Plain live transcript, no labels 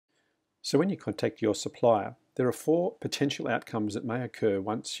So when you contact your supplier, there are four potential outcomes that may occur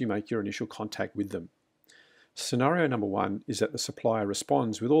once you make your initial contact with them. Scenario number one is that the supplier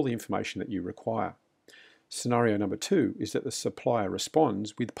responds with all the information that you require. Scenario number two is that the supplier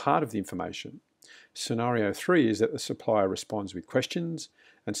responds with part of the information. Scenario three is that the supplier responds with questions.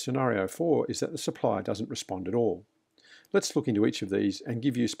 And scenario four is that the supplier doesn't respond at all. Let's look into each of these and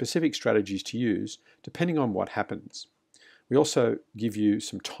give you specific strategies to use depending on what happens. We also give you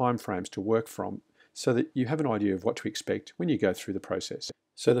some timeframes to work from so that you have an idea of what to expect when you go through the process.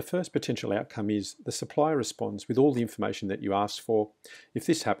 So the first potential outcome is the supplier responds with all the information that you asked for. If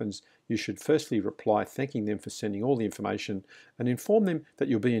this happens, you should firstly reply thanking them for sending all the information and inform them that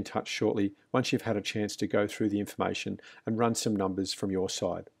you'll be in touch shortly once you've had a chance to go through the information and run some numbers from your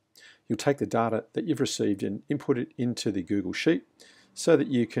side. You'll take the data that you've received and input it into the Google Sheet so that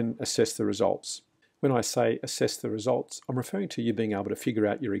you can assess the results. When I say assess the results, I'm referring to you being able to figure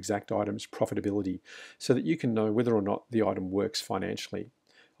out your exact item's profitability so that you can know whether or not the item works financially.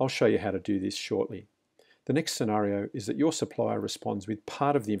 I'll show you how to do this shortly. The next scenario is that your supplier responds with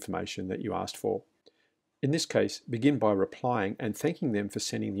part of the information that you asked for. In this case, begin by replying and thanking them for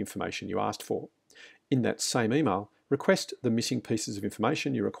sending the information you asked for. In that same email, request the missing pieces of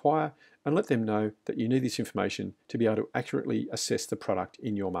information you require and let them know that you need this information to be able to accurately assess the product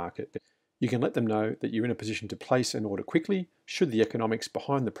in your market. You can let them know that you're in a position to place an order quickly should the economics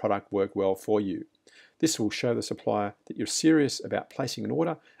behind the product work well for you. This will show the supplier that you're serious about placing an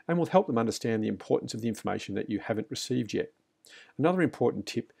order and will help them understand the importance of the information that you haven't received yet. Another important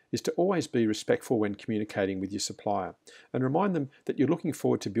tip is to always be respectful when communicating with your supplier and remind them that you're looking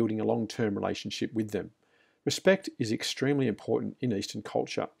forward to building a long-term relationship with them. Respect is extremely important in Eastern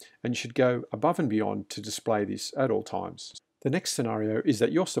culture, and you should go above and beyond to display this at all times. The next scenario is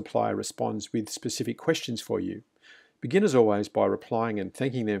that your supplier responds with specific questions for you. Begin as always by replying and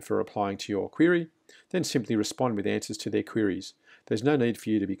thanking them for replying to your query, then simply respond with answers to their queries. There's no need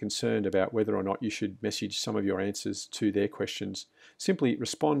for you to be concerned about whether or not you should message some of your answers to their questions. Simply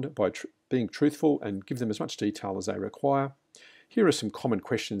respond by being truthful and give them as much detail as they require. Here are some common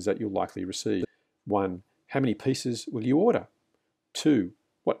questions that you'll likely receive. 1. How many pieces will you order? 2.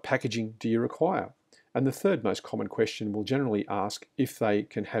 What packaging do you require? And the third most common question will generally ask if they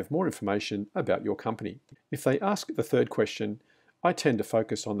can have more information about your company. If they ask the third question, I tend to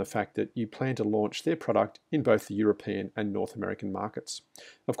focus on the fact that you plan to launch their product in both the European and North American markets.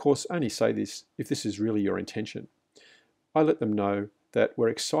 Of course, only say this if this is really your intention. I let them know that we're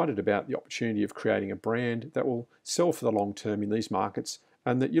excited about the opportunity of creating a brand that will sell for the long term in these markets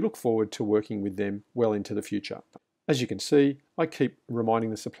and that you look forward to working with them well into the future. As you can see, I keep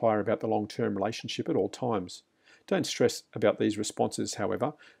reminding the supplier about the long-term relationship at all times. Don't stress about these responses,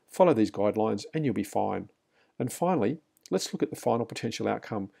 however. Follow these guidelines and you'll be fine. And finally, let's look at the final potential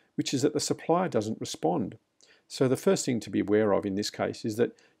outcome, which is that the supplier doesn't respond. So the first thing to be aware of in this case is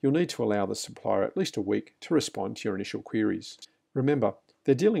that you'll need to allow the supplier at least a week to respond to your initial queries. Remember,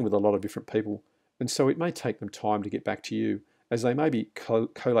 they're dealing with a lot of different people, and so it may take them time to get back to you, as they may be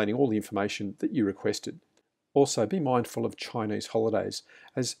collating all the information that you requested. Also, be mindful of Chinese holidays,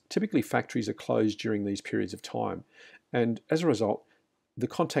 as typically factories are closed during these periods of time, and as a result, the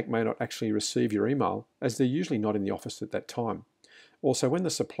contact may not actually receive your email, as they're usually not in the office at that time. Also, when the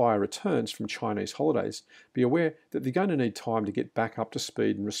supplier returns from Chinese holidays, be aware that they're going to need time to get back up to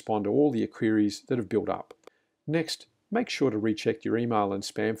speed and respond to all the queries that have built up. Next, make sure to recheck your email and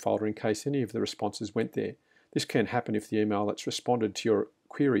spam folder in case any of the responses went there. This can happen if the email that's responded to your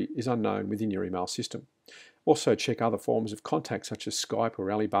query is unknown within your email system. Also check other forms of contact such as Skype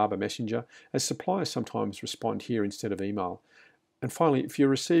or Alibaba Messenger, as suppliers sometimes respond here instead of email. And finally, if you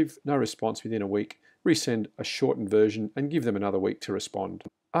receive no response within a week, resend a shortened version and give them another week to respond.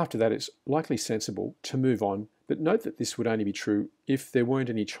 After that, it's likely sensible to move on, but note that this would only be true if there weren't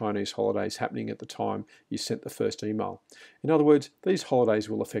any Chinese holidays happening at the time you sent the first email. In other words, these holidays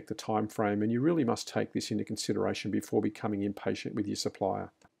will affect the time frame, and you really must take this into consideration before becoming impatient with your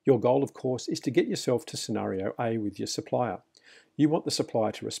supplier. Your goal, of course, is to get yourself to scenario A with your supplier. You want the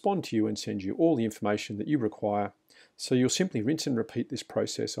supplier to respond to you and send you all the information that you require, so you'll simply rinse and repeat this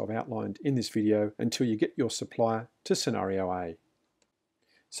process I've outlined in this video until you get your supplier to scenario A.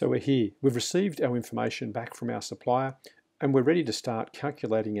 So we're here. We've received our information back from our supplier and we're ready to start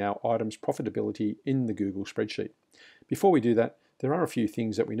calculating our item's profitability in the Google spreadsheet. Before we do that, there are a few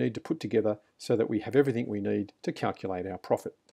things that we need to put together so that we have everything we need to calculate our profit.